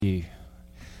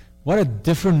What a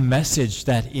different message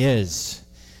that is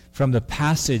from the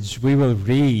passage we will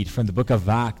read from the book of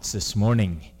Acts this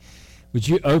morning. Would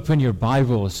you open your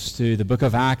Bibles to the book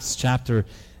of Acts chapter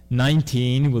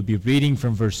 19. We'll be reading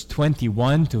from verse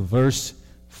 21 to verse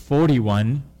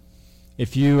 41.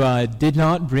 If you did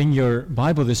not bring your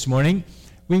Bible this morning,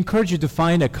 we encourage you to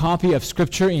find a copy of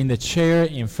Scripture in the chair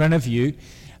in front of you.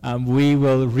 We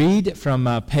will read from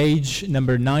page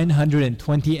number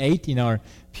 928 in our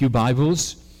Pew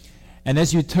Bibles. And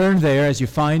as you turn there, as you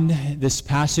find this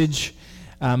passage,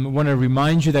 I want to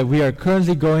remind you that we are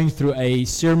currently going through a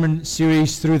sermon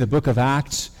series through the book of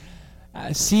Acts,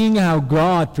 seeing how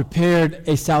God prepared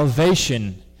a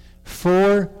salvation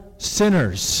for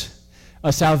sinners,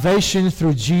 a salvation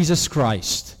through Jesus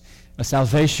Christ, a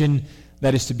salvation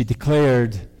that is to be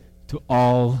declared to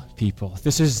all people.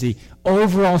 This is the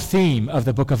overall theme of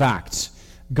the book of Acts.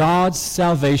 God's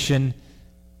salvation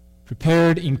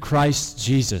prepared in Christ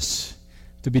Jesus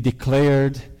to be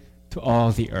declared to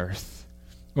all the earth.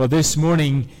 Well, this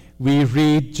morning we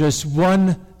read just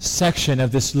one section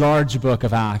of this large book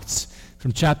of Acts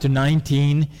from chapter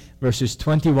 19, verses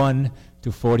 21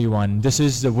 to 41. This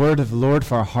is the word of the Lord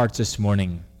for our hearts this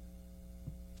morning.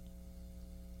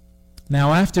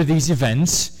 Now, after these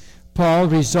events, Paul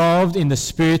resolved in the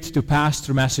Spirit to pass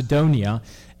through Macedonia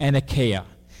and Achaia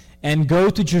and go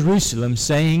to Jerusalem,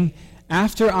 saying,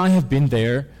 "After I have been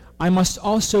there, I must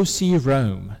also see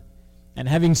Rome." And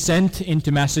having sent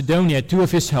into Macedonia two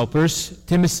of his helpers,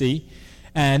 Timothy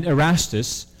and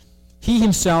Erastus, he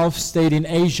himself stayed in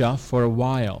Asia for a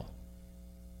while.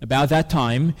 About that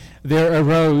time there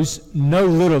arose no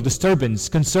little disturbance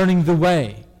concerning the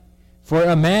way. For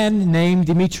a man named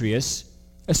Demetrius,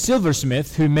 a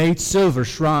silversmith who made silver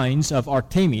shrines of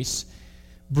Artemis,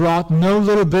 brought no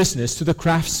little business to the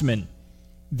craftsmen.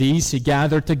 These he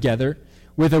gathered together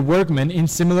with the workmen in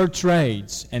similar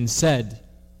trades, and said,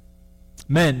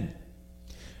 "Men,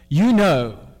 you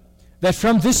know that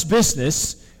from this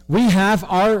business we have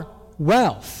our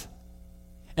wealth.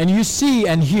 And you see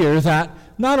and hear that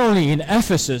not only in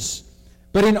Ephesus,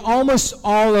 but in almost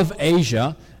all of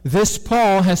Asia, this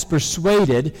Paul has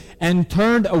persuaded and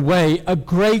turned away a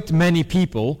great many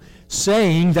people,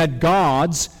 saying that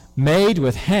gods made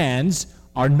with hands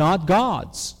are not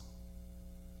gods.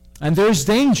 And there is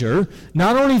danger,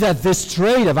 not only that this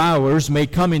trade of ours may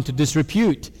come into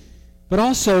disrepute, but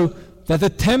also that the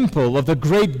temple of the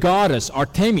great goddess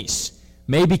Artemis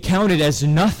may be counted as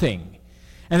nothing,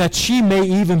 and that she may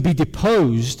even be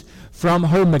deposed from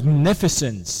her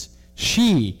magnificence,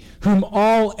 she whom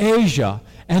all Asia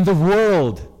and the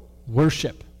world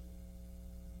worship."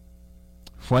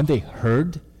 When they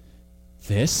heard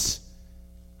this,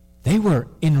 they were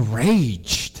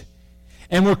enraged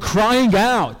and were crying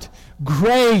out,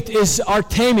 "Great is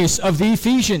Artemis of the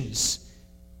Ephesians!"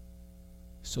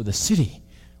 So the city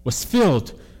was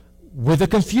filled with a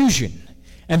confusion,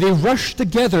 and they rushed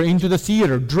together into the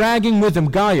theater, dragging with them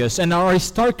Gaius and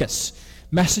Aristarchus,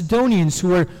 Macedonians who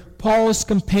were Paul's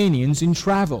companions in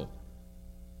travel.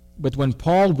 But when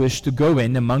Paul wished to go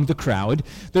in among the crowd,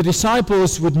 the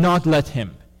disciples would not let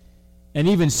him. And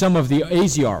even some of the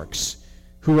Asiarchs,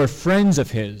 who were friends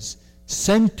of his,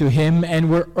 sent to him and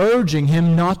were urging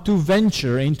him not to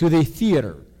venture into the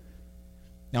theater.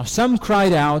 Now some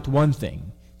cried out one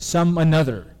thing, some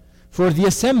another, for the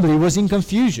assembly was in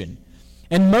confusion,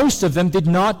 and most of them did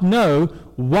not know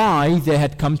why they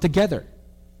had come together.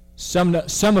 Some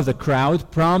of the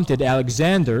crowd prompted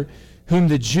Alexander, whom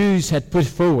the Jews had put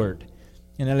forward,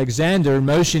 and Alexander,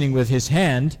 motioning with his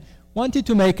hand, wanted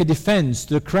to make a defense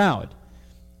to the crowd.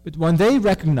 But when they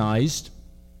recognized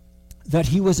that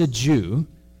he was a Jew,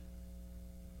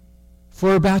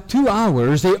 for about 2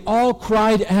 hours they all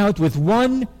cried out with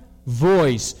one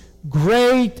voice,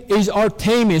 "Great is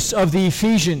Artemis of the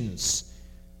Ephesians!"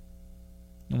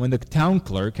 And when the town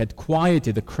clerk had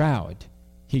quieted the crowd,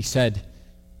 he said,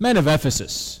 "Men of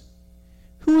Ephesus,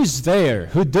 who is there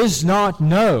who does not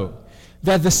know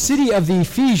that the city of the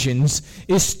Ephesians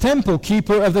is temple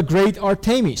keeper of the great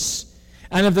Artemis,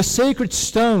 and of the sacred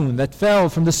stone that fell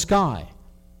from the sky?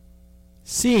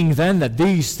 Seeing then that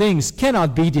these things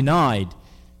cannot be denied,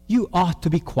 you ought to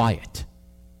be quiet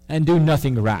and do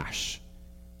nothing rash.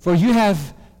 For you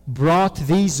have brought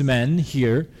these men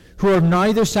here who are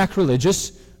neither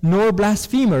sacrilegious nor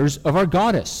blasphemers of our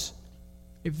goddess.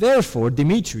 If therefore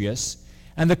Demetrius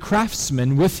and the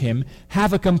craftsmen with him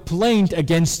have a complaint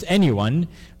against anyone,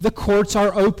 the courts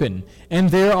are open,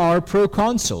 and there are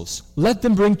proconsuls. Let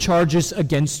them bring charges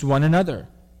against one another.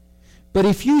 But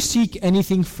if you seek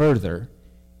anything further,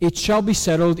 it shall be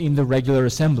settled in the regular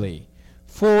assembly.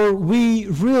 For we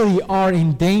really are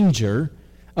in danger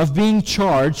of being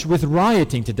charged with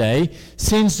rioting today,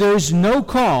 since there is no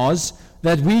cause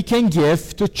that we can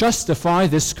give to justify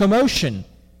this commotion."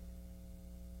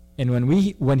 And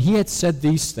when he had said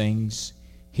these things,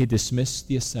 he dismissed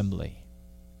the assembly.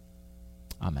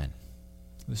 Amen.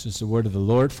 This is the word of the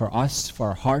Lord for us, for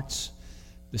our hearts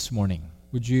this morning.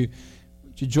 Would you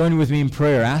join with me in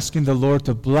prayer, asking the Lord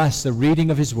to bless the reading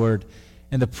of his word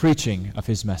and the preaching of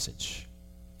his message.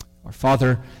 Our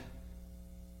Father,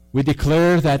 we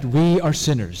declare that we are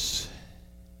sinners.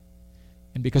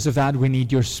 And because of that, we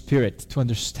need your Spirit to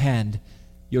understand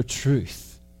your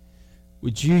truth.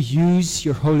 Would you use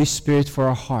your Holy Spirit for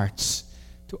our hearts,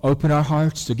 to open our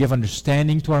hearts, to give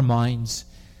understanding to our minds,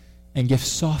 and give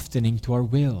softening to our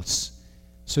wills,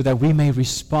 so that we may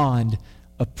respond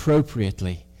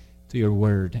appropriately to your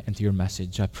word and to your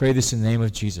message. I pray this in the name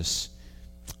of Jesus.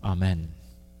 Amen.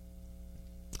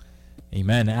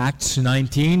 Amen. Acts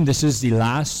 19, this is the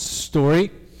last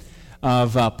story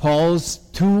of Paul's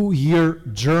 2-year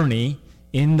journey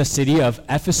in the city of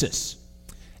Ephesus.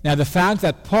 Now, the fact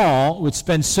that Paul would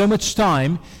spend so much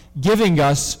time giving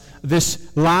us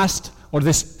this last or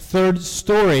this third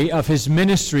story of his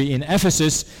ministry in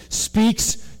Ephesus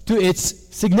speaks to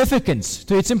its significance,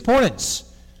 to its importance.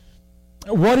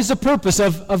 What is the purpose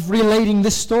of relating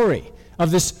this story,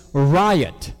 of this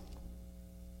riot?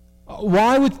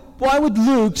 Why would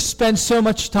Luke spend so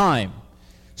much time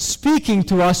speaking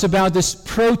to us about this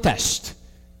protest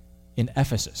in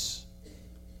Ephesus?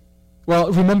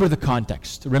 Well, remember the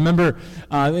context. Remember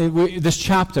this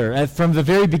chapter. From the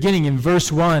very beginning, in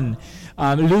verse 1,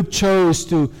 Luke chose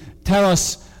to tell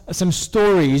us some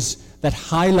stories that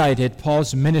highlighted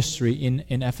Paul's ministry in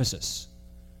Ephesus.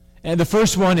 And the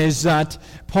first one is that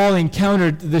Paul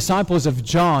encountered the disciples of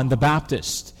John the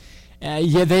Baptist.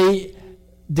 Yet they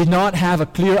did not have a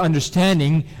clear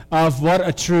understanding of what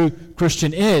a true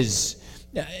Christian is.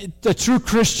 A true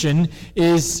Christian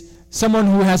is someone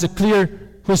who has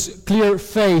clear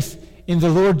faith in the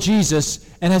Lord Jesus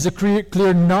and has a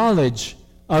clear knowledge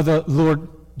of the Lord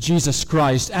Jesus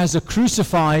Christ as a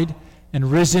crucified and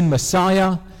risen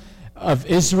Messiah of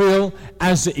Israel,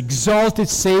 as the exalted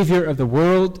Savior of the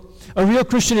world. A real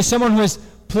Christian is someone who has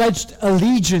pledged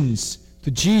allegiance to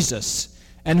Jesus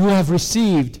and who has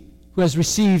received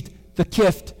the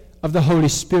gift of the Holy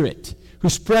Spirit,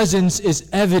 whose presence is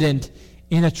evident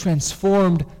in a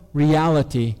transformed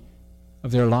reality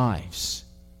of their lives.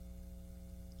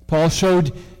 Paul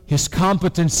showed his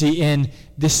competency in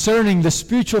discerning the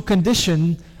spiritual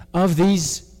condition of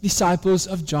these disciples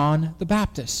of John the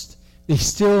Baptist. They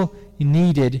still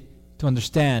needed to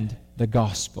understand the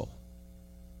gospel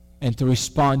and to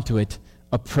respond to it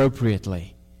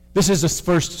appropriately. This is the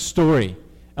first story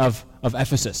of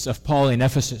Ephesus, of Paul in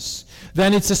Ephesus.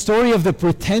 Then it's a story of the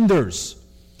pretenders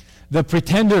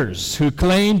who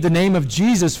claimed the name of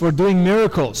Jesus for doing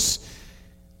miracles,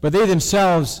 but they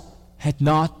themselves had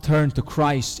not turned to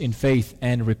Christ in faith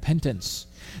and repentance.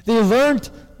 They learned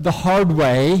the hard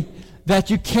way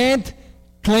that you can't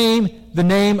claim the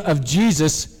name of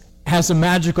Jesus as a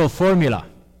magical formula.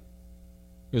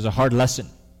 It was a hard lesson.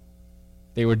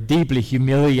 They were deeply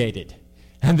humiliated.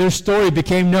 And their story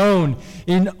became known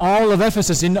in all of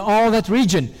Ephesus, in all that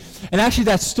region. And actually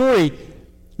that story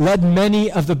led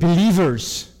many of the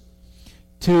believers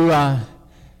to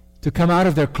come out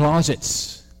of their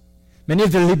closets. Many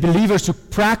of the believers who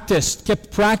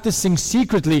kept practicing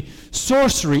secretly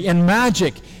sorcery and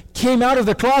magic, came out of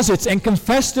their closets and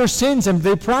confessed their sins and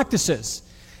their practices.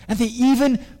 And they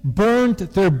even burned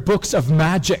their books of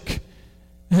magic.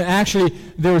 Actually,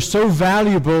 they were so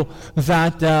valuable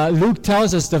that Luke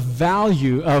tells us the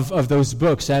value of those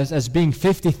books as being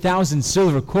 50,000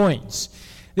 silver coins.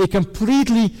 They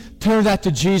completely turned that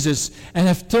to Jesus and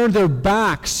have turned their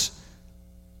backs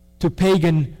to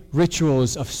pagan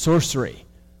rituals of sorcery.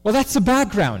 Well, that's the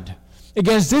background.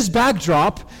 Against this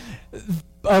backdrop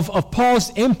of Paul's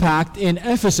impact in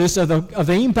Ephesus, of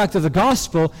the impact of the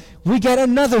gospel, we get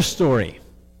another story.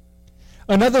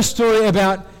 Another story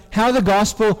about how the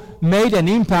gospel made an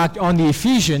impact on the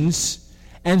Ephesians,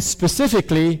 and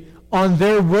specifically on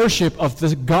their worship of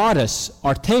the goddess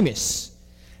Artemis,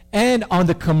 and on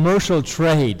the commercial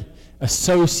trade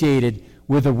associated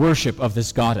with the worship of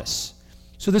this goddess.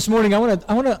 So this morning I want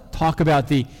to talk about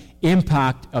the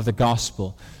impact of the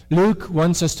gospel. Luke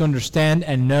wants us to understand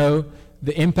and know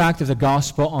the impact of the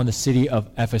gospel on the city of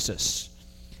Ephesus.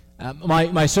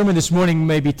 My sermon this morning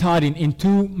may be taught in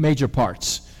two major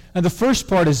parts. And the first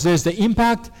part is this: the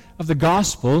impact of the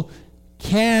gospel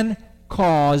can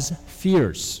cause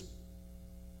fears.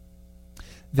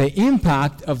 The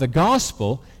impact of the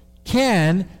gospel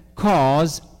can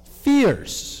cause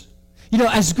fears.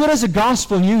 As good as the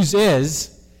gospel news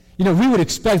is, we would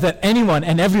expect that anyone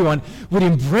and everyone would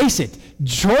embrace it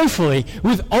joyfully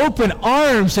with open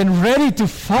arms and ready to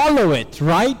follow it,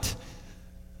 right?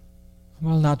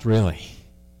 Well, not really.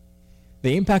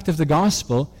 The impact of the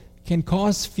gospel can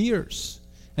cause fears.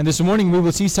 And this morning we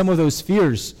will see some of those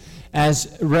fears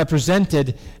as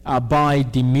represented by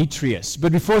Demetrius.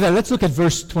 But before that, let's look at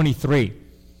verse 23.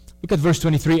 Look at verse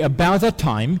 23. About that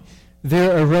time,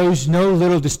 there arose no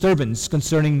little disturbance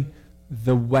concerning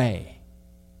the way.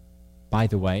 By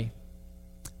the way,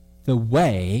 the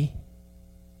way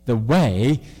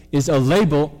is a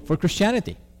label for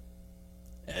Christianity.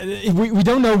 We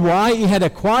don't know why he had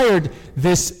acquired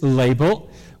this label.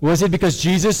 Was it because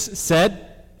Jesus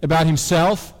said about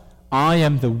himself, I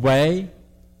am the way,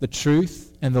 the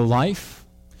truth, and the life?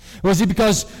 Was it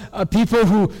because people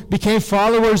who became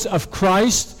followers of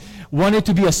Christ wanted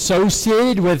to be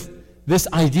associated with this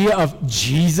idea of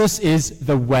Jesus is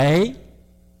the way?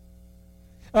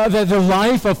 The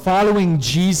life of following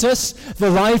Jesus, the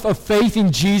life of faith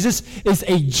in Jesus is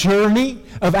a journey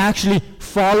of actually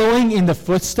following in the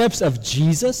footsteps of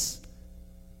Jesus?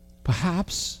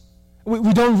 Perhaps.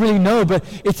 We don't really know, but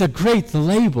it's a great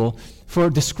label for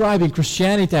describing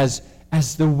Christianity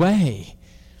as the way.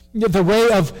 The way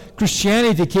of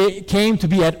Christianity came to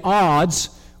be at odds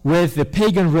with the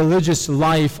pagan religious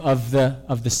life of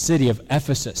the city of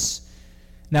Ephesus.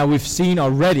 Now we've seen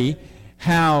already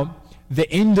how the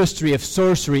industry of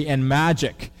sorcery and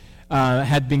magic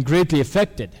had been greatly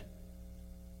affected.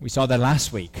 We saw that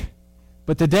last week.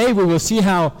 But today we will see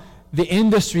how the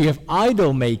industry of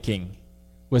idol making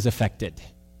was affected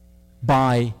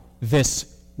by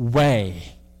this way.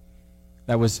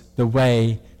 That was the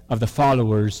way of the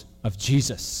followers of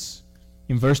Jesus.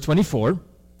 In verse 24,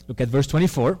 look at verse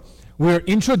 24, we're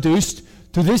introduced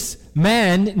to this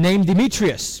man named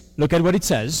Demetrius. Look at what it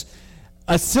says.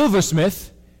 A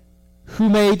silversmith who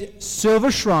made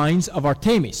silver shrines of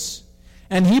Artemis.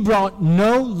 And he brought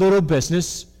no little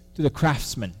business to the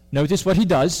craftsmen. Notice what he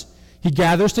does. He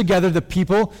gathers together the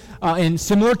people in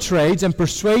similar trades and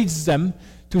persuades them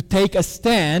to take a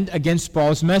stand against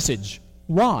Paul's message.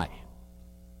 Why?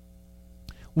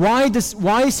 Why does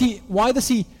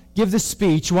he give this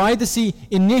speech? Why does he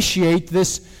initiate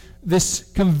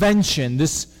this convention,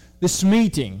 this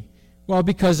meeting? Well,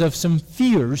 because of some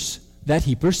fears that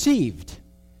he perceived.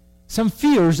 Some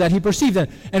fears that he perceived.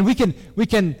 And we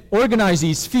can organize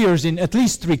these fears in at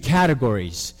least three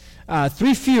categories.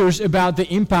 Three fears about the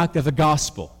impact of the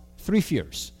gospel. Three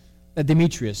fears that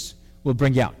Demetrius will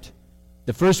bring out.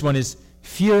 The first one is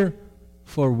fear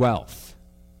for wealth.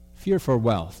 Fear for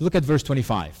wealth. Look at verse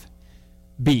 25.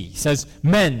 B says,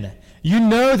 Men, you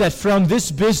know that from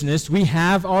this business we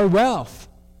have our wealth.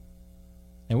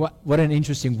 And what an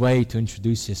interesting way to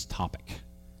introduce his topic.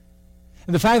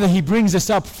 And the fact that he brings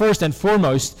this up first and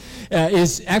foremost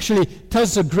is actually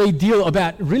tells us a great deal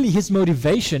about really his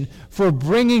motivation for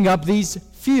bringing up these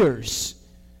fears.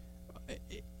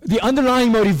 The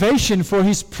underlying motivation for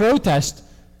his protest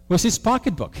was his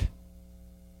pocketbook.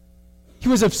 He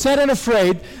was upset and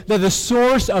afraid that the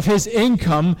source of his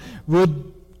income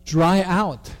would dry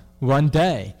out one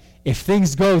day if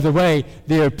things go the way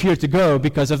they appear to go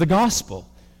because of the gospel.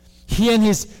 He and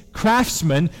his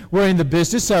craftsmen were in the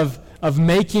business of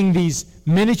making these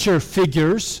miniature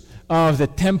figures of the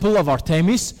temple of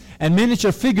Artemis and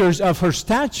miniature figures of her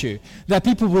statue that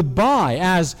people would buy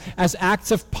as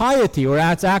acts of piety or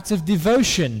as acts of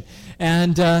devotion.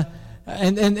 And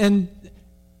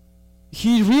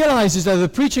he realizes that the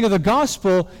preaching of the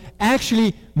gospel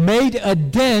actually made a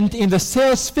dent in the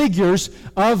sales figures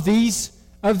of these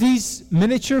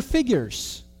miniature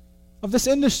figures of this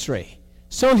industry.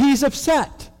 So he's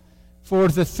upset, for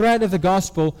the threat of the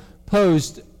gospel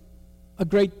posed a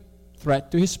great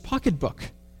threat to his pocketbook.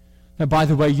 Now, by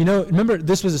the way, remember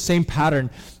this was the same pattern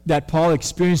that Paul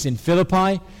experienced in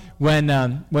Philippi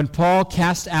when Paul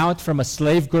cast out from a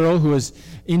slave girl who was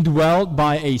indwelled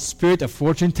by a spirit of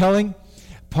fortune-telling.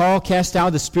 Paul cast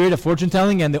out the spirit of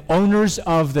fortune-telling, and the owners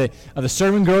of the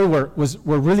servant girl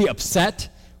were really upset.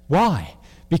 Why?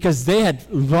 Because they had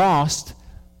lost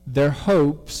their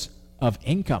hopes of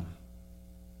income.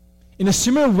 In a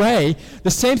similar way, the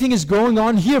same thing is going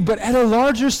on here, but at a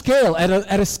larger scale,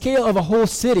 at a scale of a whole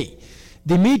city.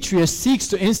 Demetrius seeks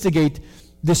to instigate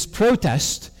this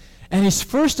protest, and his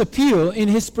first appeal in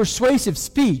his persuasive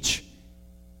speech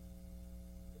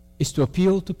is to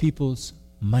appeal to people's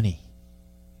money.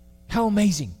 How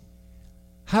amazing.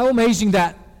 How amazing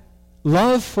that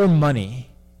love for money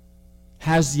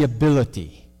has the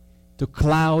ability to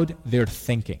cloud their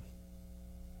thinking.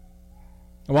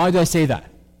 Why do I say that?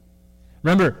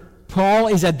 Remember, Paul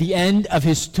is at the end of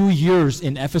his 2 years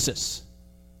in Ephesus.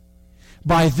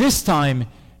 By this time,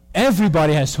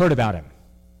 everybody has heard about him.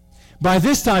 By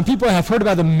this time, people have heard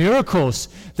about the miracles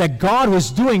that God was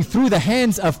doing through the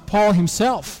hands of Paul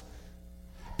himself.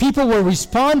 People were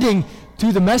responding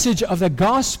to the message of the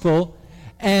gospel,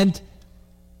 and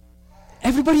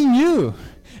everybody knew.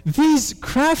 These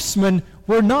craftsmen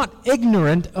were not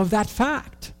ignorant of that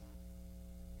fact.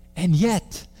 And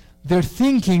yet, their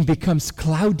thinking becomes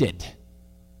clouded.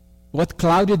 What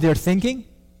clouded their thinking?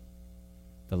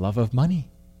 The love of money.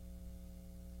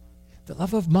 The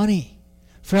love of money.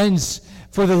 Friends,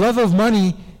 for the love of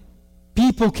money,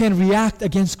 people can react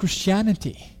against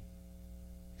Christianity.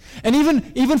 And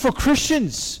even for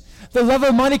Christians, the love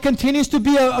of money continues to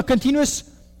be a continuous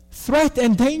threat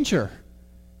and danger.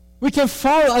 We can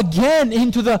fall again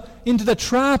into the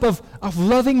trap of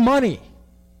loving money.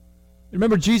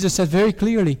 Remember, Jesus said very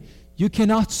clearly, you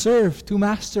cannot serve two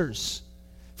masters.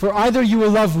 For either you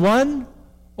will love one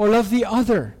or love the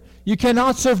other. You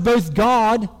cannot serve both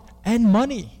God and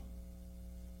money.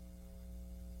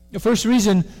 The first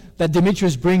reason that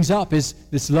Demetrius brings up is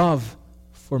this love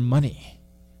for money,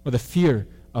 or the fear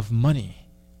of money,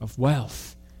 of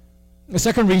wealth. The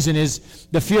second reason is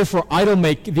the fear for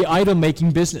the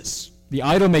idol-making business. The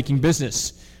idol-making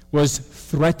business was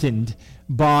threatened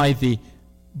by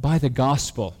the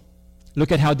gospel.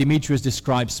 Look at how Demetrius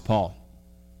describes Paul.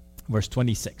 Verse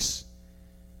 26.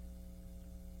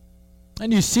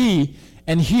 And you see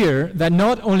and hear that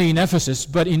not only in Ephesus,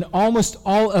 but in almost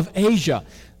all of Asia,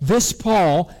 this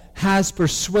Paul has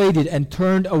persuaded and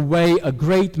turned away a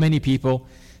great many people,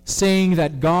 saying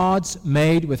that gods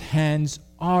made with hands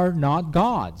are not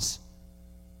gods.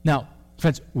 Now,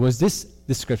 friends, was this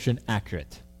description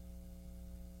accurate?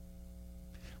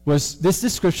 Was this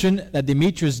description that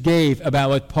Demetrius gave about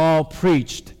what Paul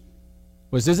preached,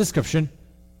 was this description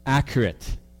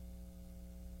accurate?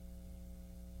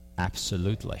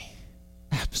 Absolutely.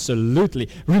 Absolutely.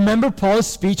 Remember Paul's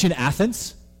speech in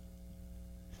Athens?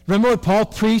 Remember what Paul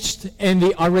preached in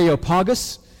the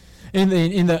Areopagus,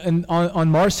 on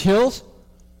Mars Hills?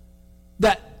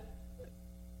 That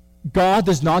God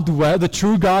does not dwell, the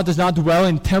true God does not dwell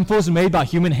in temples made by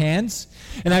human hands.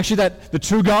 And actually that the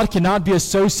true God cannot be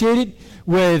associated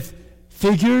with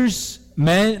figures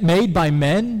made by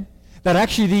men. That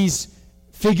actually these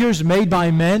figures made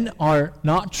by men are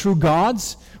not true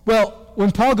gods. Well,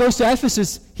 when Paul goes to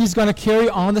Ephesus, he's going to carry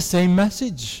on the same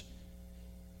message.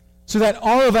 So that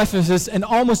all of Ephesus and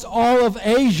almost all of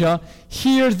Asia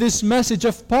hear this message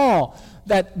of Paul,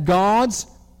 that gods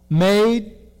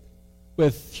made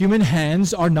with human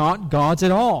hands are not gods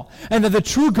at all. And that the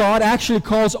true God actually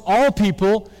calls all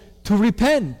people to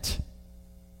repent.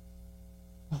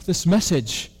 Well, this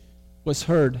message was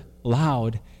heard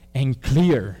loud and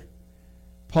clear.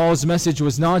 Paul's message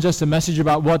was not just a message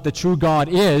about what the true God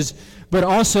is, but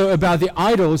also about the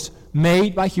idols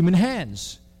made by human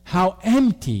hands, how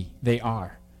empty they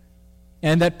are.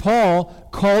 And that Paul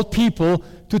called people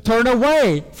to turn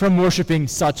away from worshiping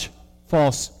such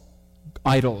false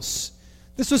idols.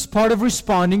 This was part of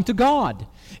responding to God.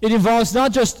 It involves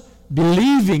not just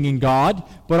believing in God,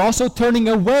 but also turning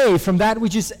away from that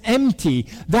which is empty,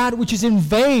 that which is in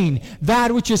vain,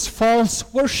 that which is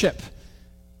false worship.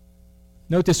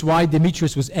 Notice why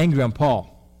Demetrius was angry on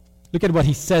Paul. Look at what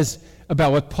he says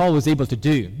about what Paul was able to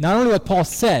do. Not only what Paul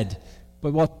said,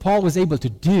 but what Paul was able to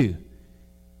do.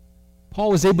 Paul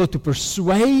was able to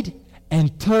persuade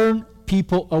and turn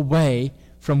people away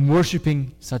from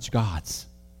worshiping such gods.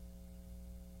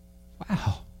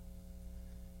 Wow.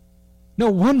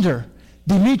 No wonder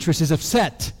Demetrius is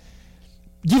upset.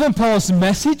 Given Paul's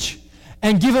message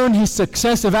and given his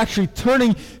success of actually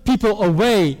turning people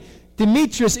away,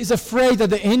 Demetrius is afraid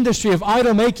that the industry of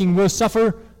idol making will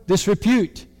suffer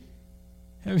disrepute.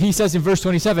 He says in verse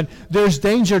 27, there's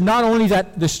danger not only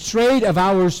that the trade of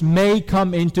ours may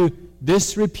come into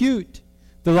disrepute.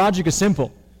 The logic is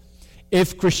simple.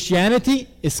 If Christianity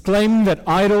is claiming that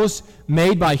idols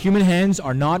made by human hands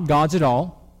are not gods at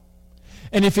all,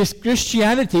 and if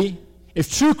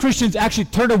true Christians actually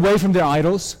turn away from their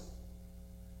idols,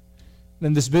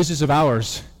 then this business of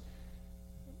ours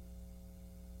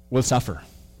will suffer.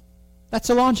 That's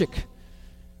the logic.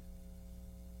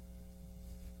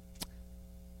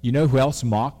 You know who else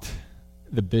mocked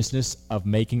the business of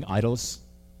making idols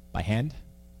by hand?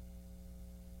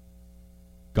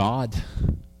 God.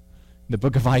 In the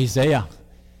book of Isaiah,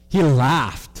 he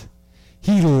laughed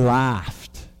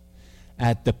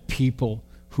at the people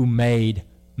who made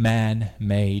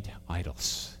man-made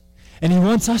idols. And he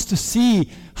wants us to see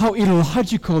how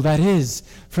illogical that is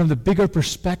from the bigger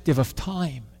perspective of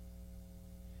time.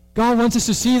 God wants us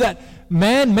to see that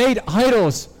man-made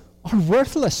idols are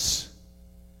worthless.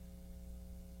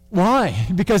 Why?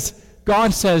 Because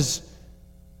God says,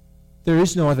 there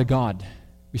is no other God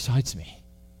besides me.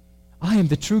 I am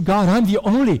the true God. I'm the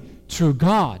only true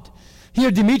God.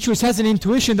 Here Demetrius has an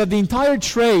intuition that the entire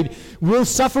trade will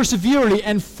suffer severely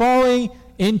and falling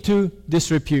into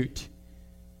disrepute.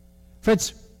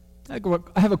 Friends, I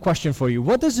have a question for you.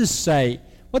 What does this say?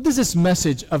 What does this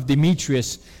message of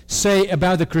Demetrius say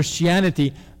about the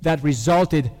Christianity that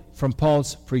resulted from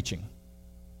Paul's preaching?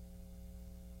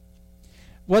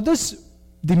 What does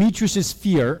Demetrius'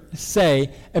 fear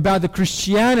say about the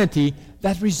Christianity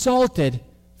that resulted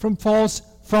from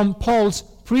Paul's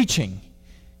preaching?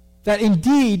 That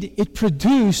indeed it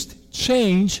produced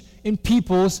change in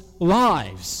people's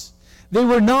lives. They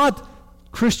were not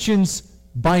Christians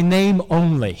by name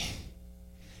only.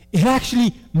 It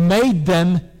actually made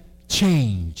them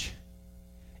change.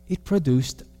 It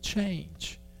produced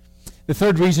change. The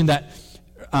third reason that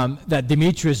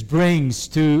Demetrius brings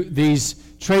to these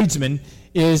tradesmen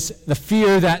is the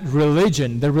fear that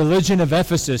the religion of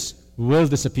Ephesus, will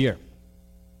disappear.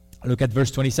 Look at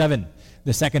verse 27,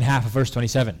 the second half of verse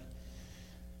 27.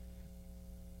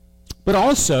 But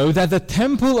also that the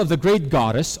temple of the great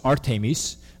goddess,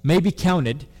 Artemis, may be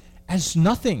counted as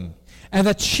nothing, and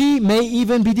that she may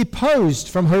even be deposed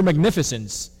from her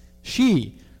magnificence,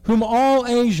 she whom all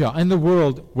Asia and the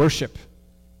world worship.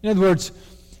 In other words,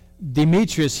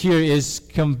 Demetrius here is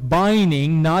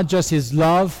combining not just his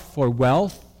love for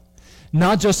wealth,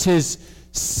 not just his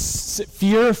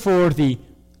fear for the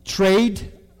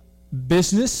trade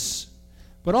business,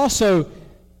 but also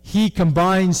he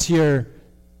combines here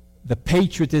the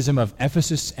patriotism of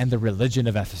Ephesus and the religion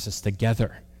of Ephesus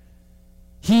together.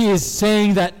 He is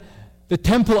saying that the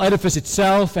temple edifice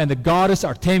itself and the goddess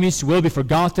Artemis will be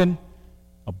forgotten,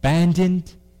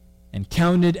 abandoned, and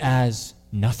counted as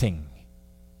nothing.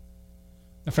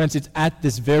 Now, friends, it's at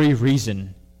this very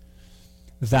reason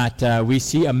that we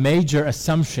see a major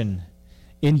assumption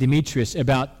in Demetrius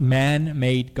about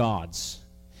man-made gods.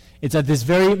 It's at this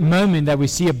very moment that we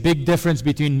see a big difference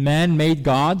between man-made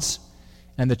gods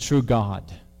and the true God.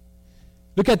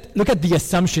 Look at the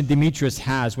assumption Demetrius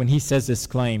has when he says this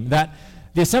claim. That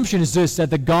the assumption is this, that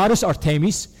the goddess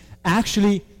Artemis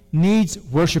actually needs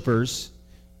worshipers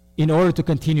in order to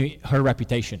continue her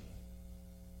reputation.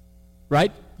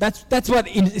 Right? That's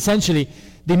what essentially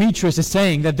Demetrius is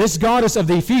saying, that this goddess of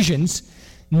the Ephesians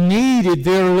needed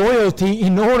their loyalty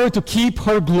in order to keep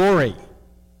her glory.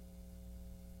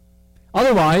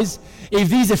 Otherwise, if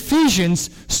these Ephesians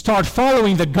start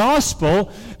following the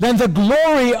gospel, then the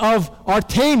glory of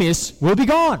Artemis will be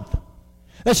gone.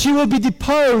 That she will be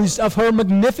deposed of her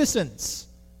magnificence.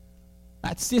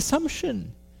 That's the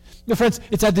assumption. Now, friends,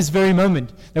 it's at this very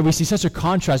moment that we see such a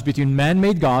contrast between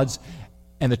man-made gods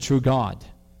and the true God.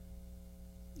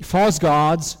 False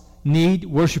gods need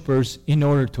worshipers in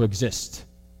order to exist.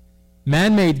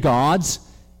 Man-made gods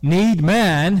need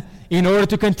man in order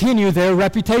to continue their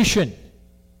reputation.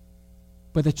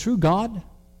 But the true God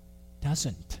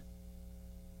doesn't.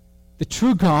 The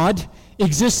true God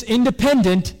exists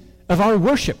independent of our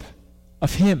worship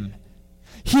of Him.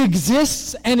 He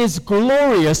exists and is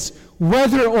glorious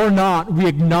whether or not we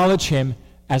acknowledge Him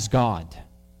as God.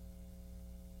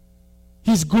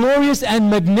 His glorious and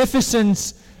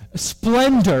magnificent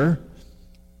splendor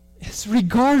is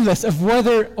regardless of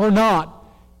whether or not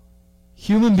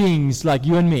human beings like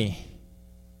you and me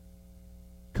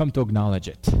come to acknowledge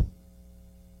it.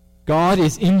 God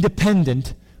is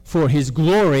independent for His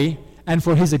glory and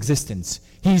for His existence.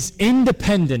 He's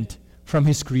independent from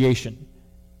His creation.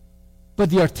 But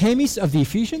the Artemis of the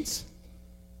Ephesians,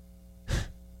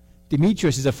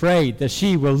 Demetrius is afraid that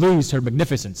she will lose her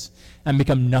magnificence and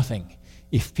become nothing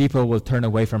if people will turn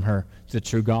away from her to the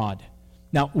true God.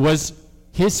 Now, was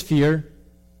his fear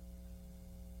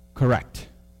correct?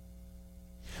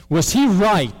 Was he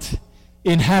right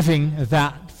in having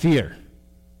that fear?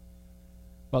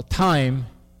 Well, time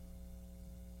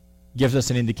gives us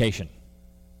an indication.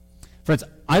 Friends,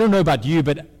 I don't know about you,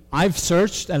 but I've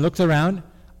searched and looked around.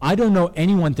 I don't know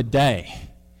anyone today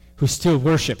who still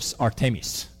worships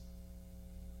Artemis.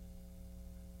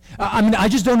 I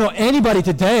just don't know anybody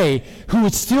today who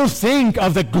would still think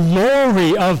of the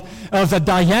glory of the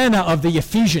Diana of the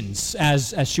Ephesians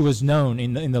as she was known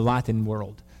in the Latin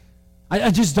world.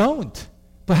 I just don't.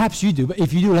 Perhaps you do, but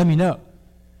if you do, let me know.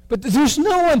 But there's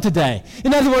no one today.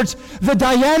 In other words, the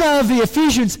Diana of the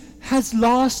Ephesians has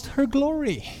lost her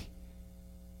glory.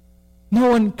 No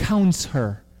one counts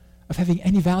her of having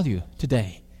any value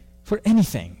today for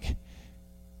anything.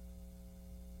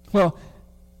 Well,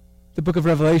 the book of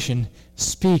Revelation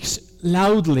speaks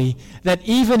loudly that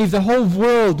even if the whole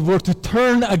world were to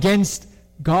turn against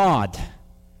God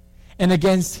and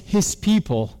against His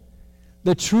people,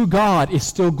 the true God is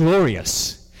still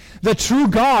glorious. The true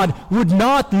God would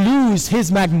not lose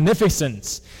His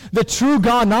magnificence. The true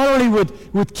God not only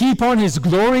would keep on His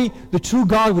glory, the true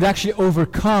God would actually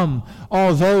overcome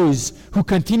all those who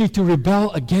continue to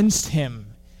rebel against Him.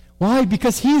 Why?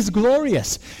 Because He is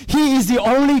glorious. He is the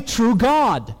only true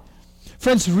God.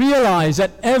 Friends, realize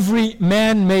that every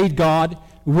man-made God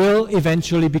will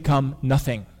eventually become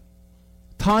nothing.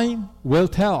 Time will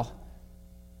tell.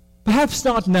 Perhaps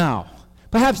not now.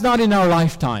 Perhaps not in our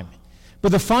lifetime.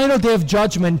 But the final day of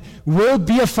judgment will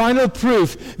be a final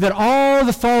proof that all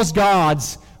the false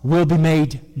gods will be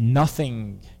made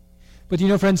nothing. But you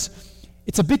know, friends,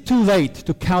 it's a bit too late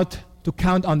to count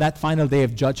on that final day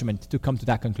of judgment to come to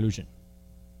that conclusion.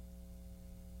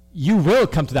 You will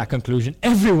come to that conclusion.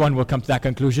 Everyone will come to that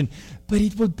conclusion. But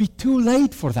it will be too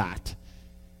late for that.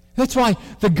 That's why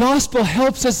the gospel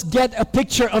helps us get a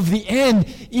picture of the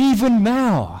end even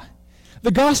now.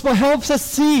 The gospel helps us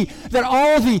see that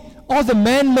all the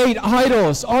man-made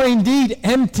idols are indeed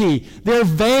empty. They're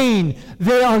vain.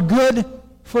 They are good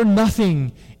for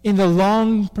nothing in the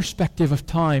long perspective of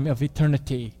time, of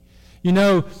eternity. You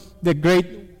know, the great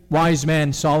wise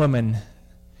man Solomon,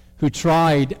 who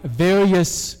tried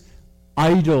various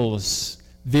idols,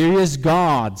 various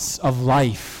gods of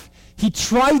life. He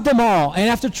tried them all, and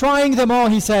after trying them all,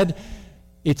 he said,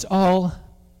 it's all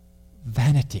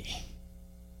vanity.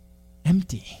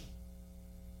 Empty.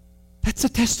 That's a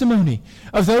testimony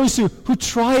of those who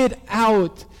try it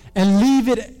out and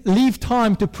leave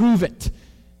time to prove it.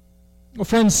 Well,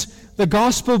 friends, the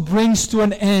gospel brings to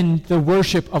an end the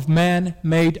worship of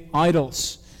man-made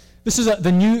idols. This is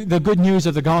the good news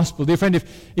of the gospel. Dear friend,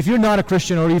 if you're not a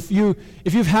Christian, or if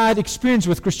you've had experience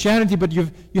with Christianity but you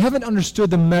haven't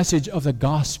understood the message of the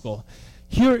gospel,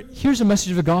 here's a message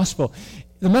of the gospel.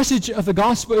 The message of the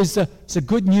gospel is the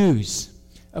good news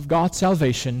of God's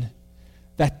salvation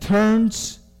that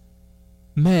turns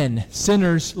men,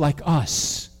 sinners like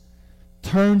us,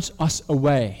 turns us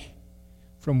away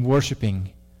from worshiping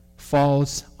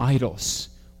false idols.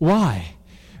 Why?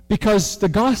 Because the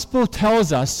gospel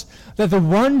tells us that the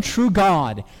one true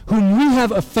God whom we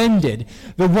have offended,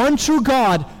 the one true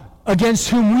God against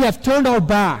whom we have turned our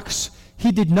backs,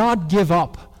 He did not give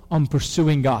up on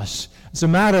pursuing us. As a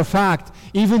matter of fact,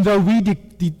 even though we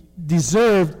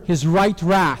deserved His right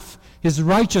wrath, His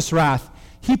righteous wrath,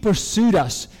 He pursued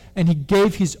us and He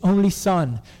gave His only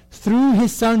Son. Through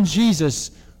His Son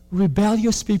Jesus,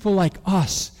 rebellious people like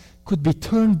us could be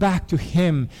turned back to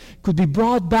Him, could be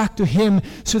brought back to Him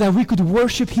so that we could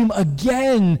worship Him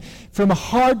again from a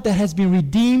heart that has been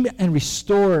redeemed and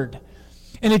restored.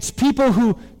 And it's people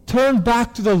who turn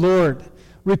back to the Lord,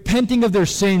 repenting of their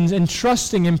sins and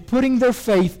trusting and putting their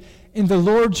faith in the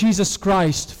Lord Jesus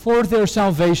Christ for their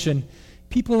salvation.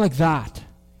 People like that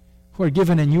who are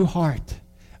given a new heart,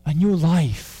 a new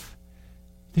life.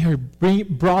 They are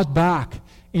brought back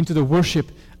into the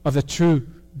worship of the true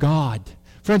God.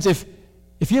 Friends, if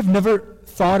you have never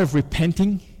thought of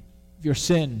repenting of your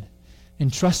sin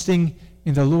and trusting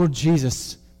in the Lord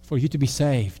Jesus for you to be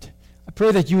saved, I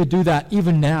pray that you would do that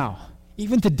even now,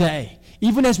 even today,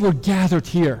 even as we're gathered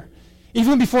here,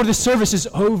 even before the service is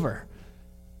over.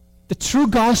 The true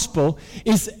gospel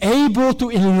is able to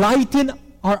enlighten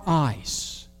our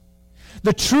eyes.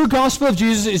 The true gospel of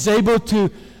Jesus is able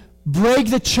to break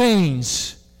the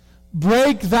chains,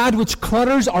 break that which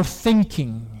clutters our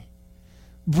thinking,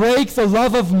 break the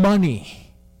love of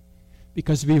money,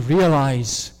 because we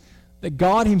realize that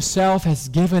God Himself has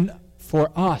given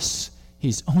for us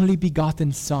His only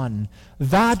begotten Son,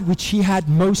 that which He had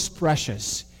most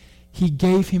precious. He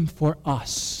gave Him for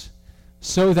us,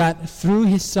 so that through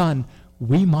His Son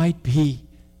we might be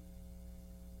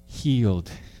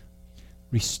healed,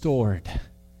 restored,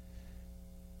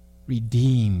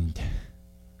 redeemed,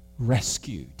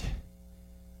 rescued,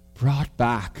 brought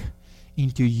back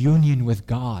into union with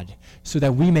God, so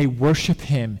that we may worship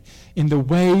Him in the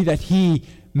way that He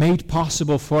made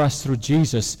possible for us through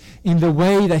Jesus, in the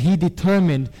way that He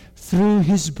determined through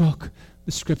His book,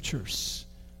 the Scriptures.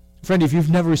 Friend, if you've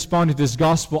never responded to this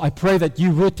gospel, I pray that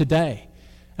you would today.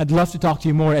 I'd love to talk to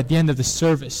you more at the end of the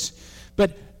service.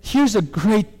 But here's a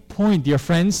great point, dear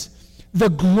friends. The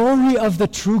glory of the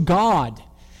true God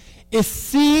is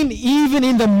seen even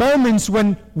in the moments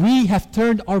when we have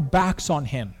turned our backs on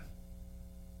Him.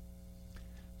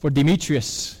 For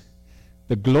Demetrius,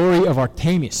 the glory of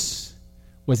Artemis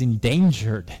was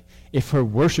endangered if her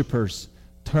worshipers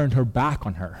turned her back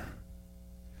on her.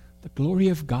 The glory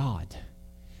of God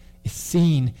is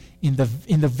seen in the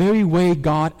very way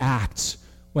God acts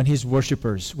when his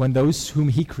worshipers, when those whom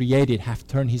he created have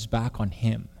turned his back on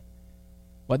him.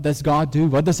 What does God do?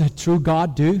 What does a true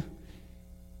God do?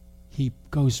 He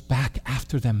goes back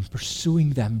after them,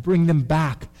 pursuing them, bring them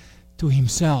back to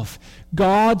himself.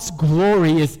 God's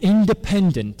glory is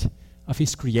independent of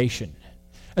his creation.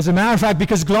 As a matter of fact,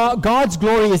 because God's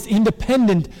glory is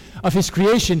independent of his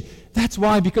creation, that's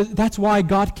why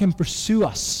God can pursue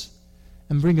us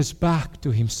and bring us back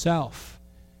to himself.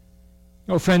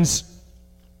 Oh, friends,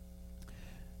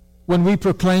 when we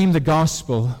proclaim the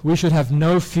gospel, we should have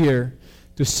no fear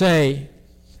to say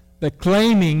that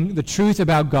claiming the truth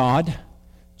about God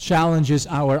challenges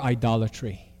our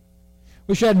idolatry.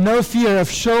 We should have no fear of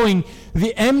showing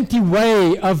the empty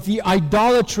way of the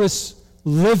idolatrous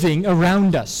living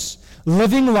around us.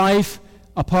 Living life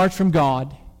apart from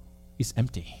God is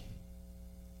empty.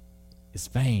 It's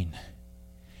vain.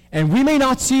 And we may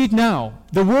not see it now.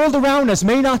 The world around us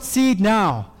may not see it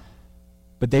now,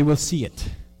 but they will see it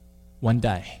one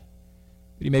day.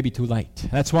 But it may be too late.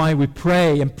 That's why we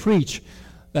pray and preach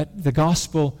that the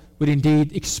gospel would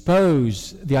indeed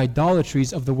expose the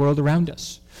idolatries of the world around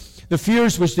us. The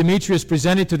fears which Demetrius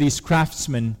presented to these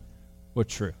craftsmen were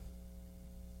true,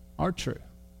 are true.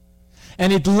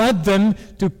 And it led them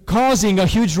to causing a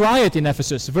huge riot in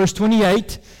Ephesus. Verse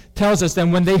 28 tells us that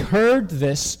when they heard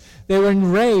this, they were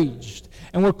enraged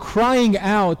and were crying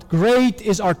out, "Great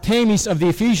is Artemis of the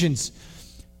Ephesians."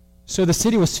 So the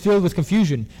city was filled with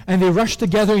confusion, and they rushed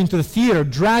together into the theater,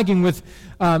 dragging with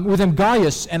them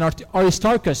Gaius and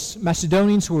Aristarchus,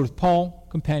 Macedonians who were with Paul,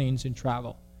 companions in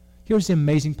travel. Here's the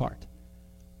amazing part.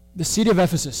 The city of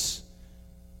Ephesus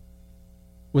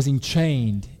was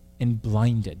enchained and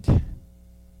blinded.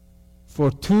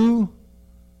 For 2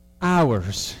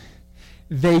 hours,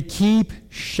 they keep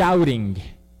shouting,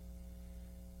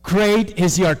 "Great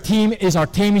is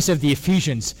Artemis of the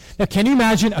Ephesians." Now, can you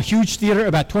imagine a huge theater,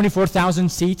 about 24,000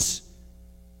 seats,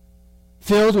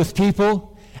 filled with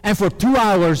people, and for 2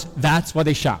 hours, that's what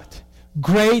they shout.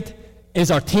 "Great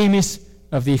is Artemis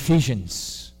of the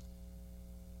Ephesians."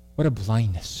 What a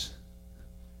blindness.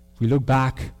 We look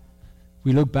back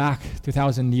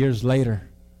 2,000 years later,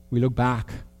 we look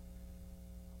back.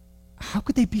 How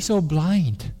could they be so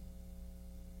blind?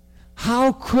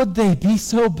 How could they be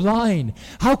so blind?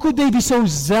 How could they be so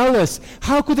zealous?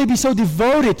 How could they be so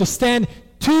devoted to stand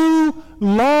 2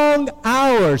 long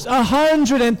hours,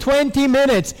 120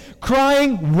 minutes,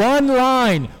 crying one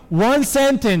line, one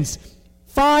sentence,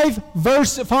 5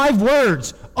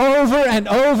 words, over and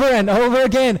over and over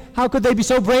again? How could they be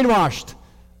so brainwashed?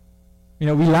 We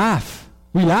laugh.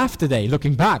 We laugh today,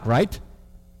 looking back, right?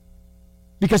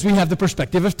 Because we have the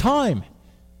perspective of time.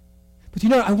 But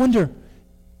I wonder,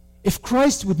 if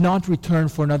Christ would not return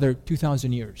for another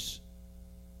 2,000 years,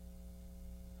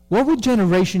 what would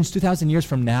generations 2,000 years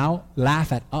from now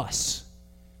laugh at us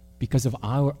because of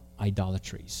our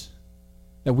idolatries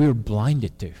that we were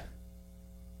blinded to?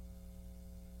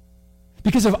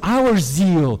 Because of our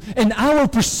zeal and our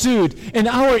pursuit and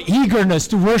our eagerness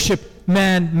to worship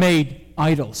man-made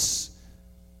idols.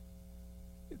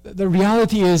 The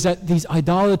reality is that these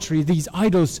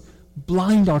idols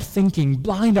blind our thinking,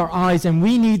 blind our eyes, and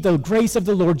we need the grace of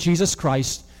the Lord Jesus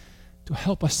Christ to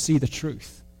help us see the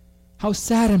truth. How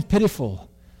sad and pitiful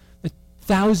that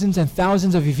thousands and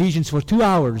thousands of Ephesians for 2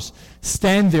 hours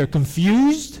stand there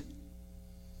confused,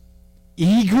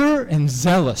 eager, and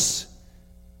zealous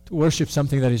to worship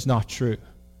something that is not true.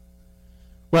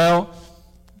 Well,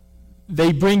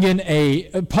 they bring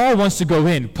in Paul wants to go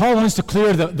in. Paul wants to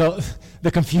clear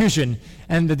the confusion,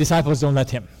 and the disciples don't let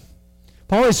him.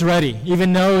 Paul is ready,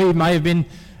 even though it might have been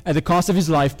at the cost of his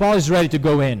life. Paul is ready to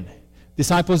go in.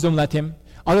 Disciples don't let him.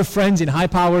 Other friends in high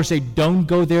power say, "Don't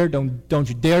go there. Don't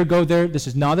you dare go there. This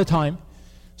is not the time."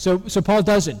 So Paul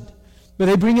doesn't. But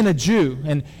they bring in a Jew,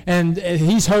 and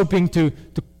he's hoping to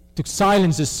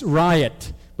silence this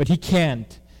riot, but he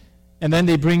can't. And then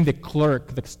they bring the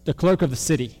clerk of the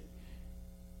city.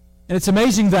 And it's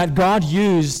amazing that God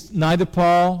used neither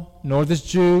Paul nor this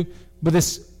Jew, but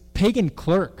this pagan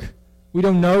clerk. We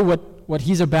don't know what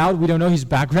he's about. We don't know his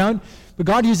background. But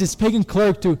God used this pagan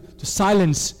clerk to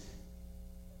silence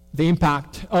the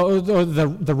impact, or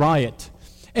the riot.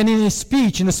 And in the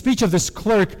speech of this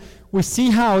clerk, we see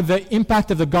how the impact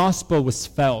of the gospel was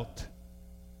felt.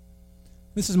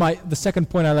 This is the second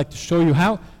point I'd like to show you.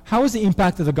 How is the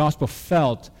impact of the gospel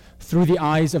felt through the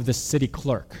eyes of the city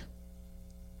clerk?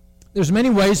 There's many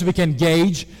ways we can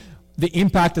gauge the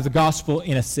impact of the gospel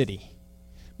in a city.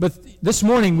 But this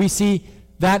morning we see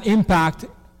that impact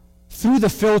through the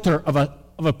filter of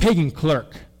a pagan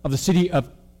clerk of the city of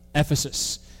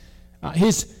Ephesus.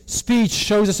 His speech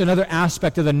shows us another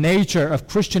aspect of the nature of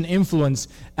Christian influence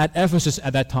at Ephesus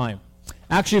at that time.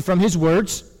 Actually, from his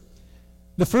words,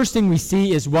 the first thing we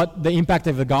see is what the impact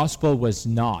of the gospel was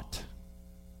not.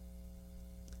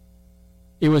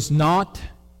 It was not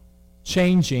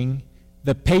changing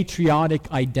the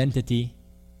patriotic identity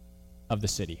of the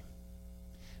city.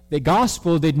 The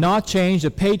gospel did not change the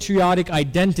patriotic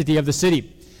identity of the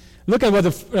city. Look at what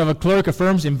the clerk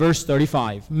affirms in verse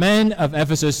 35. Men of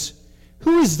Ephesus,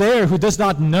 who is there who does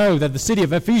not know that the city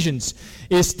of Ephesians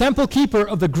is temple keeper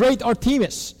of the great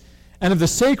Artemis and of the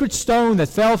sacred stone that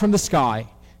fell from the sky?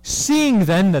 Seeing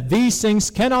then that these things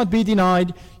cannot be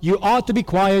denied, you ought to be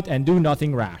quiet and do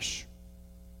nothing rash.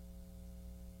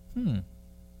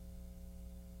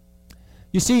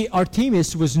 You see,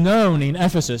 Artemis was known in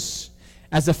Ephesus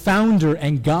as the founder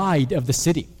and guide of the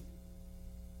city.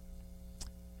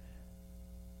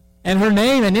 And her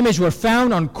name and image were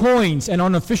found on coins and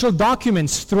on official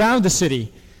documents throughout the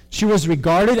city. She was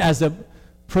regarded as the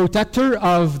protector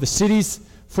of the city's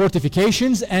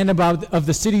fortifications and of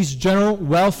the city's general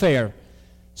welfare.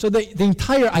 So the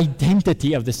entire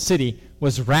identity of the city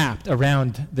was wrapped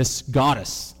around this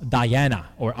goddess, Diana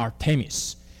or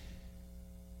Artemis.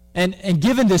 And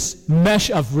given this mesh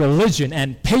of religion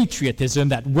and patriotism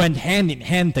that went hand in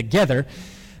hand together,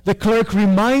 the clerk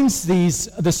reminds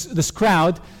this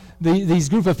crowd, these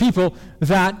group of people,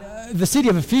 that the city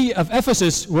of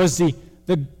Ephesus was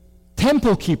the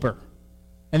temple keeper.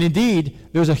 And indeed,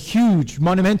 there was a huge,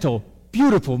 monumental,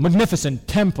 beautiful, magnificent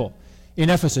temple in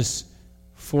Ephesus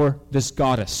for this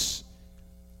goddess.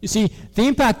 You see, the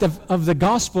impact of the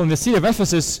gospel in the city of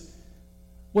Ephesus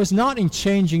was not in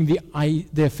changing the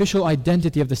official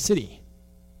identity of the city.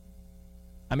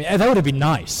 I mean, that would have been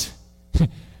nice. That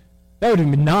would have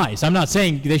been nice. I'm not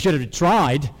saying they should have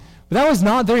tried, but that was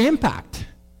not their impact.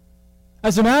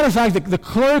 As a matter of fact, the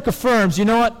clerk affirms, you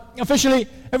know what, officially,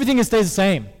 everything stays the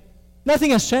same.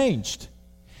 Nothing has changed.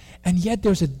 And yet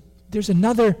there's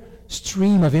another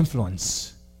stream of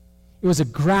influence. It was a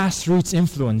grassroots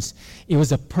influence. It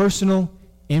was a personal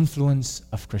influence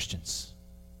of Christians.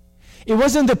 It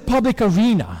wasn't the public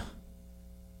arena.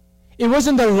 It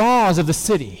wasn't the laws of the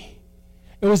city.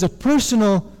 It was a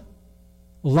personal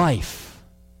life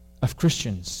of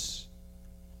Christians.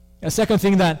 A second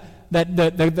thing that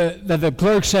the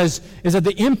clerk says is that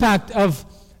the impact of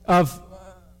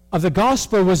the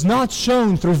gospel was not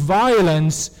shown through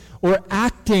violence or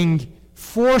acting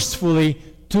forcefully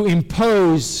to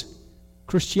impose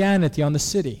Christianity on the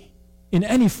city in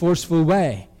any forceful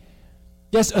way.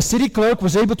 Yes, a city clerk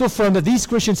was able to affirm that these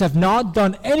Christians have not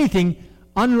done anything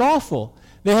unlawful.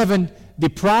 They haven't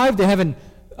deprived, they haven't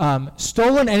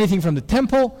stolen anything from the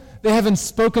temple, they haven't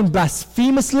spoken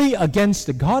blasphemously against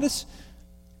the goddess.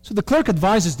 So the clerk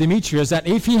advises Demetrius that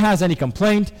if he has any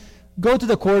complaint, go to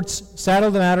the courts,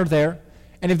 settle the matter there,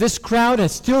 and if this crowd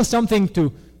has still something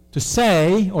to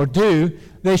say or do,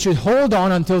 they should hold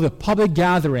on until the public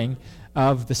gathering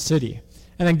of the city.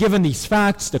 And then given these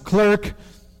facts, the clerk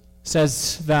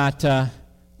says that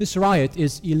this riot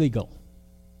is illegal.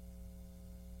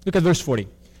 Look at verse 40.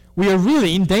 We are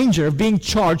really in danger of being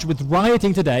charged with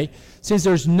rioting today, since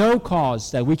there's no cause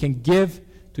that we can give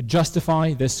to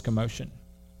justify this commotion.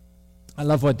 I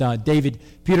love what David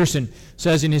Peterson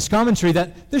says in his commentary,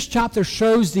 that this chapter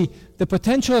shows the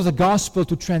potential of the gospel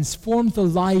to transform the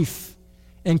life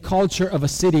and culture of a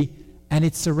city and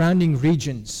its surrounding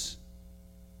regions.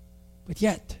 But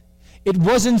yet, it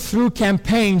wasn't through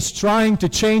campaigns trying to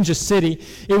change a city.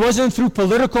 It wasn't through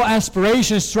political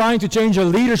aspirations trying to change the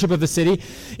leadership of the city.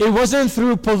 It wasn't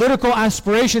through political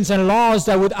aspirations and laws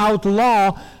that would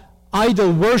outlaw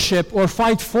idol worship or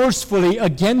fight forcefully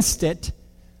against it.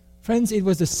 Friends, it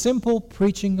was the simple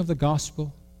preaching of the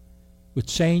gospel which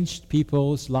changed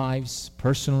people's lives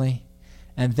personally,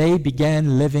 and they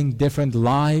began living different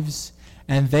lives,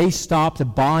 and they stopped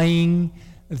buying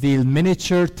the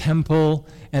miniature temple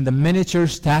and the miniature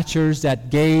statues that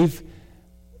gave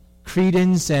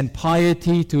credence and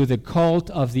piety to the cult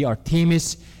of the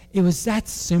Artemis. It was that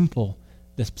simple,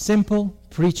 the simple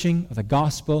preaching of the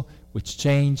gospel which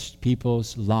changed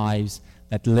people's lives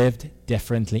that lived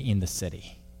differently in the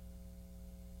city.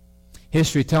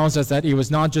 History tells us that it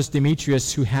was not just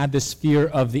Demetrius who had this fear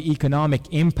of the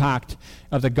economic impact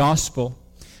of the gospel.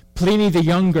 Pliny the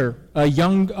Younger,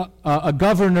 a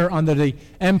governor under the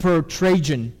Emperor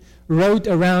Trajan, wrote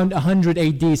around 100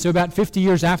 AD, so about 50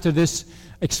 years after this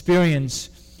experience,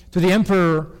 to the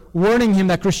emperor, warning him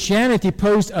that Christianity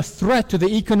posed a threat to the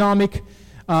economic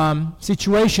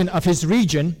situation of his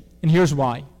region. And here's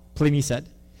why, Pliny said.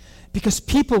 Because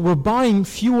people were buying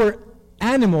fewer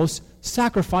animals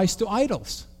sacrificed to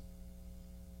idols.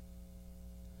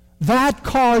 That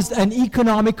caused an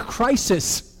economic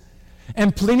crisis.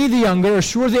 And Pliny the Younger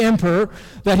assured the emperor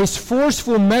that his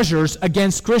forceful measures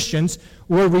against Christians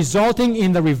were resulting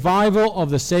in the revival of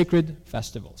the sacred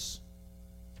festivals.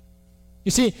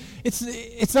 You see,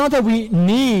 it's not that we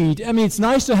need, it's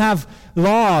nice to have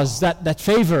laws that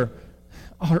favor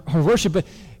our worship, but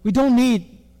we don't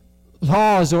need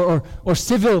laws or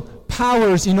civil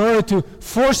powers in order to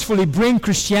forcefully bring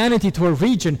Christianity to a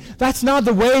region. That's not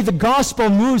the way the gospel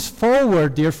moves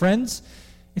forward, dear friends.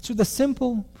 It's through the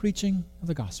simple preaching of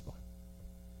the gospel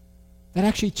that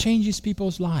actually changes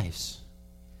people's lives,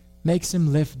 makes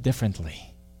them live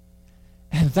differently.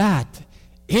 And that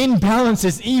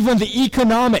imbalances even the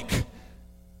economic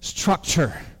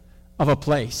structure of a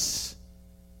place.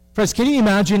 Friends, can you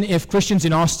imagine if Christians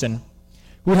in Austin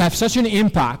would have such an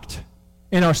impact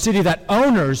in our city that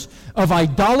owners of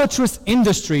idolatrous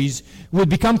industries would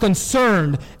become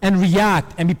concerned and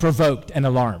react and be provoked and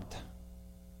alarmed?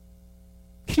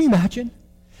 Can you imagine?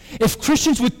 If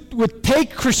Christians would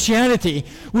take Christianity,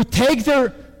 would take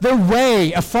their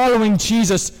way of following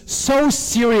Jesus so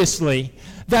seriously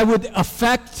that would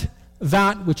affect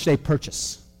that which they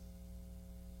purchase.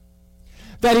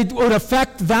 That it would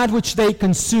affect that which they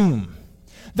consume.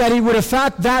 That it would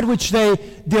affect that which they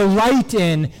delight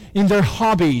in their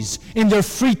hobbies, in their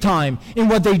free time, in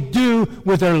what they do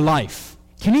with their life.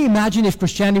 Can you imagine if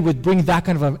Christianity would bring that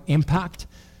kind of an impact?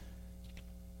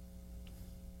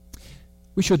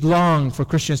 We should long for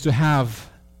Christians to have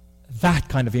that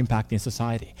kind of impact in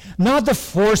society. Not the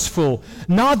forceful,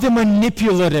 not the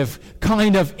manipulative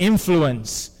kind of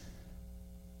influence,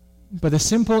 but the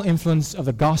simple influence of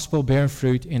the gospel bear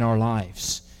fruit in our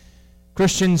lives.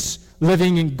 Christians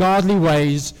living in godly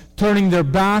ways, turning their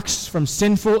backs from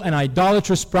sinful and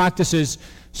idolatrous practices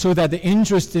so that the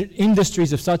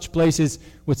industries of such places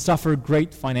would suffer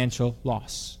great financial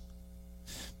loss.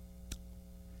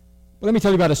 Well, let me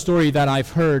tell you about a story that I've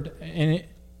heard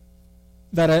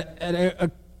that at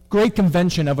a great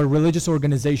convention of a religious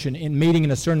organization meeting in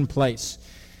a certain place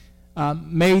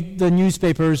made the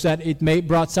newspapers that it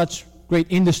brought such great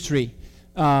industry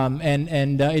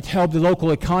and it helped the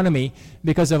local economy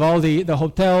because of all the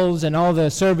hotels and all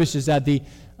the services that the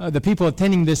people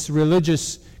attending this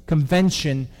religious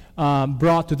convention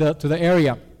brought to the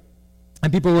area.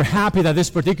 And people were happy that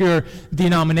this particular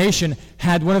denomination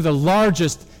had one of the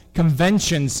largest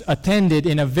conventions attended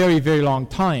in a very, very long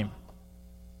time.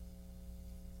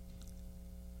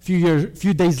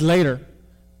 Few days later,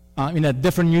 in a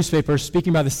different newspaper,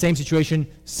 speaking about the same situation,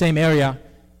 same area,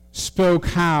 spoke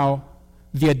how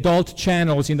the adult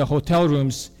channels in the hotel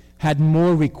rooms had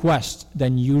more requests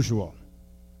than usual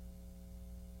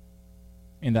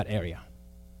in that area.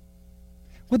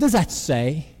 What does that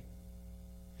say?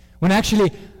 When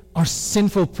actually our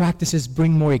sinful practices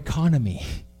bring more economy,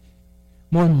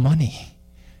 more money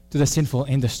to the sinful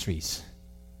industries.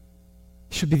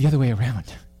 It should be the other way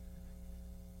around.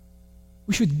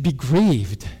 We should be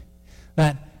grieved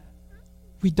that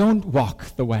we don't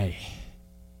walk the way.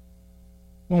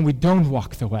 When we don't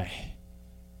walk the way.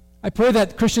 I pray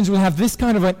that Christians will have this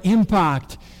kind of an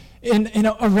impact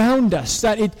around us,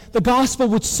 that the gospel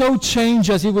would so change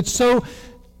us, it would so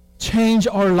change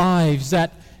our lives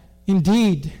that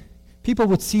indeed people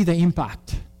would see the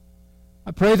impact.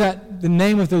 I pray that the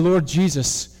name of the Lord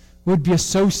Jesus would be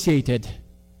associated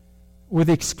with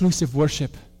the exclusive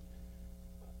worship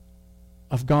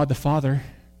of God the Father,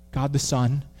 God the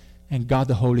Son, and God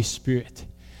the Holy Spirit.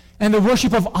 And the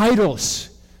worship of idols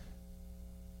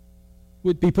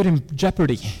would be put in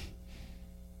jeopardy,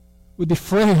 would be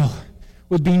frail,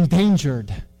 would be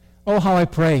endangered. Oh, how I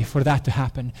pray for that to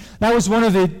happen. That was one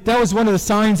of the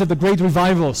signs of the great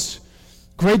revivals.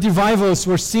 Great revivals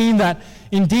were seen that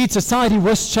indeed society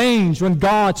was changed when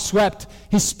God swept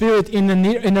His Spirit in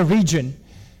a region.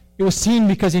 It was seen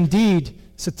because indeed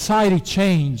society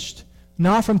changed,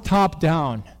 not from top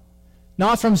down,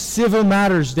 not from civil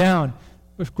matters down,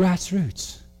 but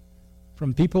grassroots,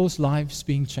 from people's lives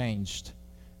being changed.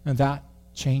 And that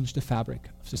changed the fabric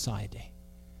of society.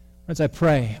 Friends, I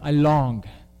pray, I long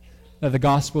that the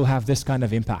gospel will have this kind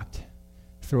of impact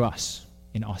through us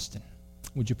in Austin.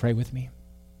 Would you pray with me?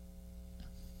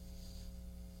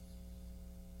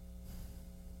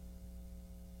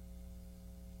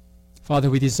 Father,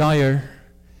 we desire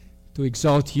to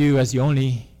exalt you as the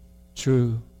only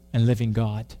true and living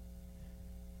God.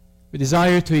 We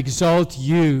desire to exalt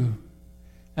you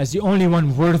as the only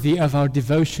one worthy of our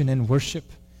devotion and worship,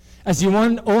 as the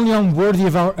only one worthy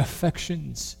of our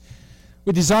affections.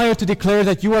 We desire to declare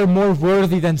that you are more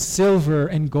worthy than silver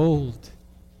and gold.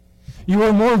 You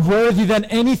are more worthy than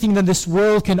anything that this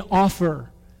world can offer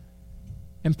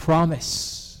and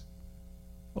promise.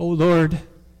 O Lord,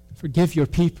 forgive your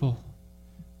people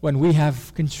when we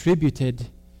have contributed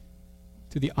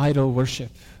to the idol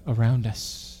worship around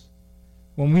us,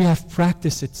 when we have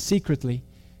practiced it secretly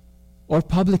or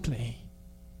publicly.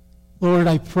 Lord,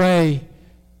 I pray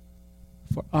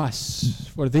for us,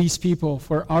 for these people,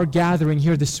 for our gathering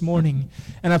here this morning.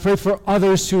 And I pray for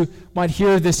others who might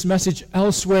hear this message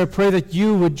elsewhere. Pray that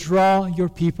you would draw your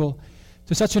people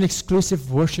to such an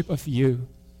exclusive worship of you,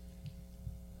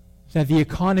 that the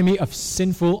economy of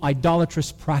sinful,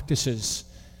 idolatrous practices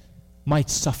might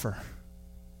suffer.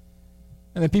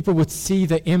 And that people would see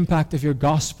the impact of your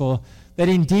gospel, that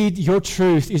indeed your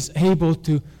truth is able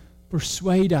to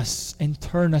persuade us and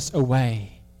turn us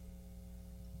away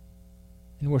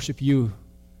and worship you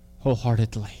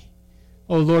wholeheartedly.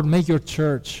 Oh Lord, make your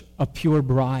church a pure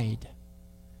bride,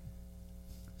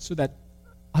 so that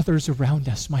others around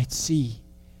us might see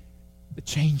the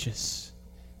changes,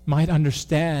 might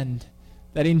understand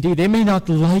that indeed they may not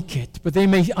like it, but they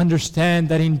may understand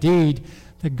that indeed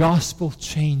the gospel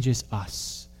changes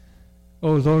us.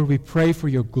 Oh Lord, we pray for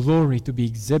your glory to be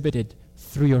exhibited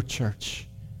through your church.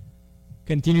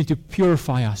 Continue to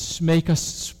purify us, make us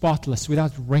spotless,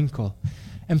 without wrinkle,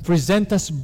 and present us